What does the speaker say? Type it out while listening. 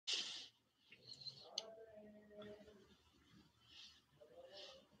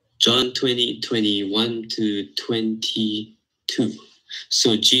John 20:21 to 22.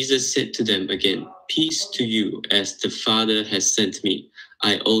 So Jesus said to them again, "Peace to you, as the Father has sent me,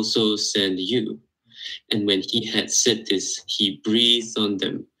 I also send you." And when he had said this, he breathed on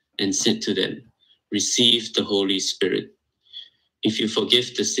them and said to them, "Receive the Holy Spirit. If you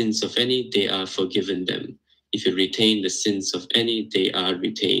forgive the sins of any, they are forgiven them. If you retain the sins of any, they are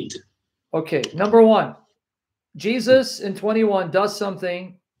retained." Okay, number one, Jesus in 21 does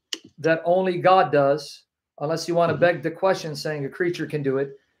something that only God does, unless you want to beg the question saying a creature can do it.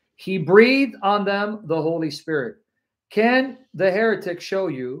 He breathed on them the Holy Spirit. Can the heretic show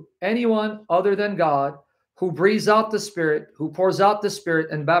you anyone other than God who breathes out the Spirit, who pours out the Spirit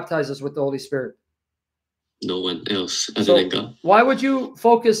and baptizes with the Holy Spirit? No one else other than God. Why would you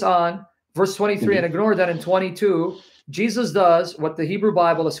focus on verse 23 and ignore that in 22? Jesus does what the Hebrew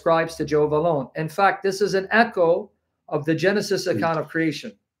Bible ascribes to Jehovah alone. In fact, this is an echo of the Genesis account of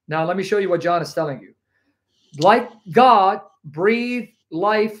creation. Now, let me show you what John is telling you. Like God breathed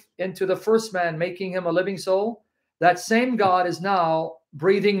life into the first man, making him a living soul, that same God is now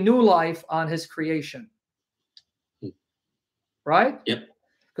breathing new life on his creation. Right? Yep.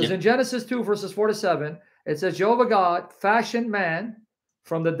 Because in Genesis 2, verses 4 to 7, it says, Jehovah God fashioned man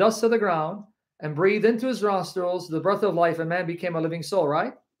from the dust of the ground and breathed into his nostrils the breath of life, and man became a living soul,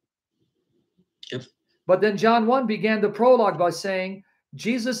 right? Yep. But then John 1 began the prologue by saying,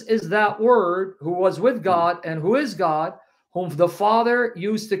 Jesus is that word who was with God and who is God, whom the Father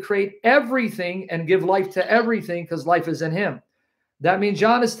used to create everything and give life to everything, because life is in him. That means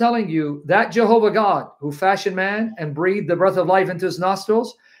John is telling you that Jehovah God who fashioned man and breathed the breath of life into his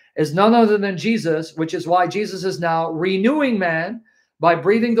nostrils is none other than Jesus, which is why Jesus is now renewing man by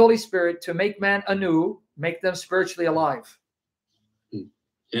breathing the Holy Spirit to make man anew, make them spiritually alive.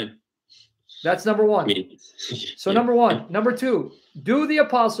 Yeah. That's number one. So number one. Number two, do the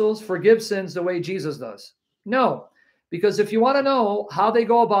apostles forgive sins the way Jesus does? No, because if you want to know how they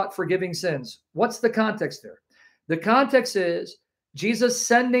go about forgiving sins, what's the context there? The context is Jesus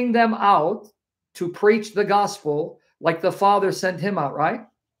sending them out to preach the gospel like the Father sent him out, right?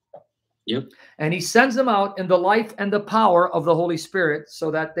 Yep. And he sends them out in the life and the power of the Holy Spirit so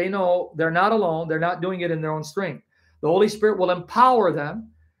that they know they're not alone. They're not doing it in their own strength. The Holy Spirit will empower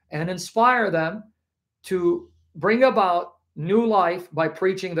them and inspire them to bring about new life by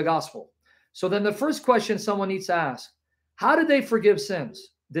preaching the gospel. So then the first question someone needs to ask, how did they forgive sins?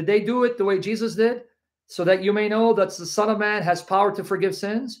 Did they do it the way Jesus did? So that you may know that the Son of Man has power to forgive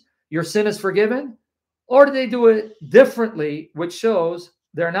sins, your sin is forgiven? Or did they do it differently, which shows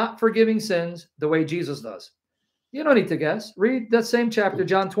they're not forgiving sins the way Jesus does? You don't need to guess. Read that same chapter,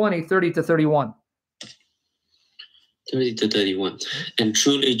 John 20, 30 to 31. 30 to 31. And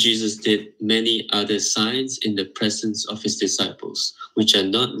truly Jesus did many other signs in the presence of his disciples, which are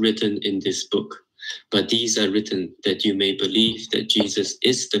not written in this book. But these are written that you may believe that Jesus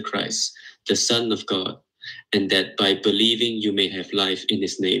is the Christ, the Son of God, and that by believing you may have life in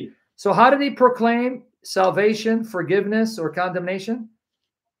his name. So how did he proclaim salvation, forgiveness, or condemnation?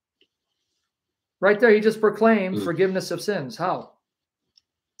 Right there, he just proclaimed forgiveness of sins. How?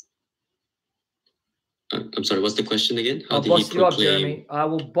 I'm sorry, what's the question again? I'll bust you up, Jeremy. I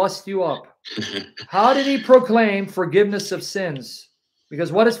will bust you up. How did he proclaim forgiveness of sins?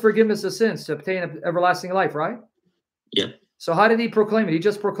 Because what is forgiveness of sins? To obtain everlasting life, right? Yeah. So how did he proclaim it? He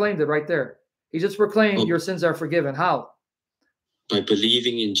just proclaimed it right there. He just proclaimed your sins are forgiven. How? By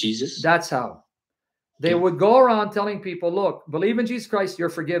believing in Jesus. That's how. They would go around telling people, look, believe in Jesus Christ, you're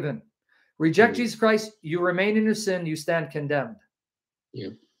forgiven. Reject Jesus Christ, you remain in your sin, you stand condemned. Yeah.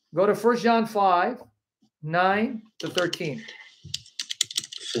 Go to 1 John 5, 9 to 13.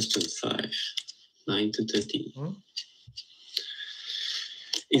 1 John 5, 9 to 13.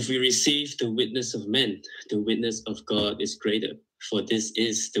 If we receive the witness of men, the witness of God is greater. For this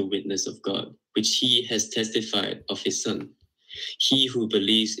is the witness of God, which he has testified of his Son. He who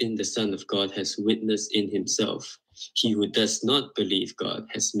believes in the Son of God has witness in himself. He who does not believe God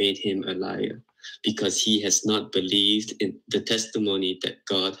has made him a liar, because he has not believed in the testimony that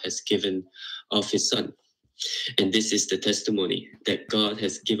God has given of his Son. And this is the testimony, that God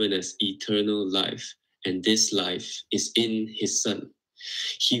has given us eternal life, and this life is in his Son.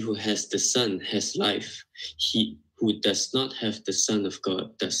 He who has the Son has life. He who does not have the Son of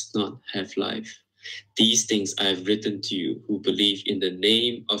God does not have life. These things I have written to you who believe in the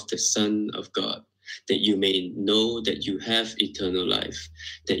name of the Son of God, that you may know that you have eternal life,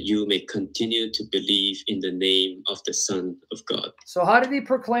 that you may continue to believe in the name of the Son of God. So how did he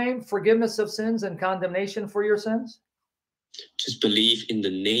proclaim forgiveness of sins and condemnation for your sins? Just believe in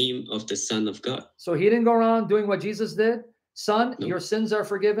the name of the Son of God. So he didn't go around doing what Jesus did, Son, No. your sins are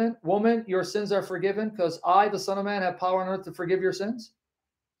forgiven. Woman, your sins are forgiven because I, the Son of Man, have power on earth to forgive your sins?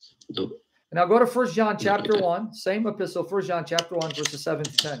 No. Now go to 1 John Not chapter like that. 1, same epistle, 1 John chapter 1, verses 7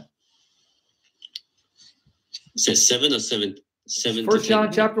 to 10. It says 7 or 7? 7 1 to 10.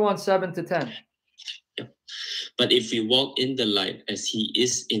 John chapter 1, 7 to 10. But if we walk in the light as he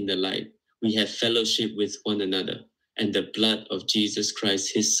is in the light, we have fellowship with one another, and the blood of Jesus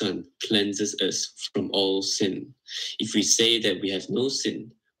Christ, his Son, cleanses us from all sin. If we say that we have no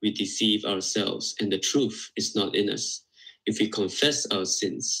sin, we deceive ourselves, and the truth is not in us. If we confess our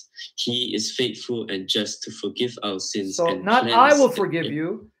sins, he is faithful and just to forgive our sins. So and not cleanse I will them. forgive Yep.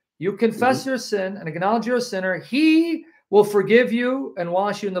 you. You confess your sin and acknowledge you're a sinner. He will forgive you and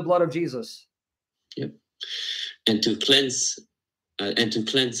wash you in the blood of Jesus. Yep. And to cleanse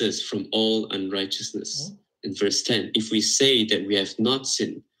us from all unrighteousness. In verse 10, if we say that we have not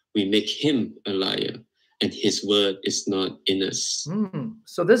sinned, we make him a liar, and his word is not in us.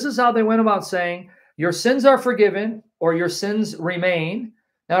 So this is how they went about saying, your sins are forgiven or your sins remain.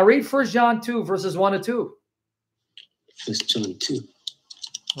 Now read 1 John 2, verses 1 to 2. 1 John 2.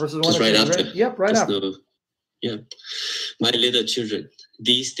 Verses 1 Just to right 2. after. Yep, right Just after. no, yeah. My little children,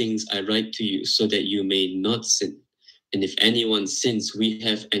 these things I write to you so that you may not sin. And if anyone sins, we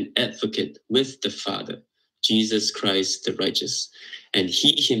have an advocate with the Father, Jesus Christ the righteous. And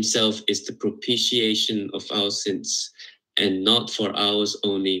he himself is the propitiation of our sins, and not for ours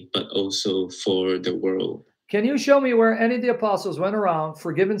only, but also for the world. Can you show me where any of the apostles went around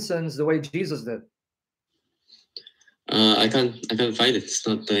forgiving sins the way Jesus did? I can't find it. It's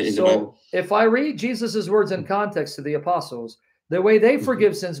not in the So Bible. if I read Jesus's words in context to the apostles, the way they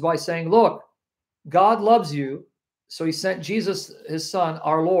forgive sins by saying, look, God loves you, so he sent Jesus, his son,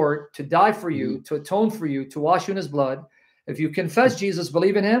 our Lord, to die for you, to atone for you, to wash you in his blood. If you confess Jesus,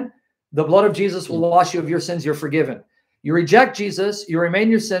 believe in him, the blood of Jesus will wash you of your sins, you're forgiven. You reject Jesus, you remain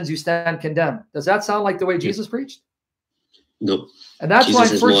in your sins, you stand condemned. Does that sound like the way Jesus preached? No. And that's Jesus why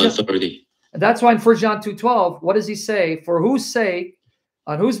has more authority. And that's why in 1 John 2:12, what does he say? For whose sake,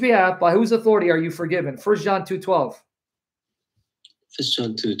 on whose behalf, by whose authority are you forgiven? 1 John 2:12. 1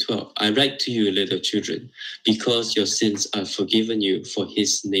 John 2:12. I write to you, little children, because your sins are forgiven you for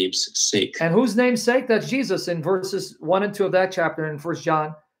his name's sake. And whose name's sake? That's Jesus in verses 1 and 2 of that chapter in 1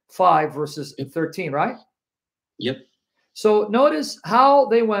 John 5, verses 13, right? Yep. So notice how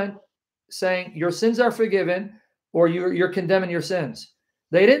they went saying, your sins are forgiven, or you're condemning your sins.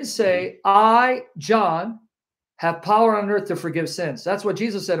 They didn't say, I, John, have power on earth to forgive sins. That's what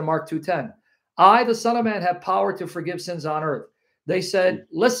Jesus said in Mark 2:10. I, the Son of Man, have power to forgive sins on earth. They said,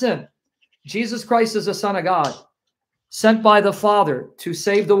 listen, Jesus Christ is the Son of God, sent by the Father to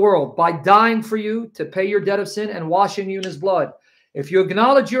save the world by dying for you, to pay your debt of sin and washing you in his blood. If you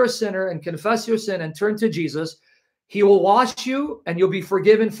acknowledge you're a sinner and confess your sin and turn to Jesus, he will wash you and you'll be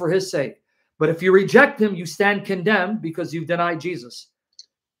forgiven for his sake. But if you reject him, you stand condemned because you've denied Jesus.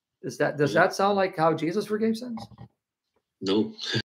 Does that sound like how Jesus forgave sins? No.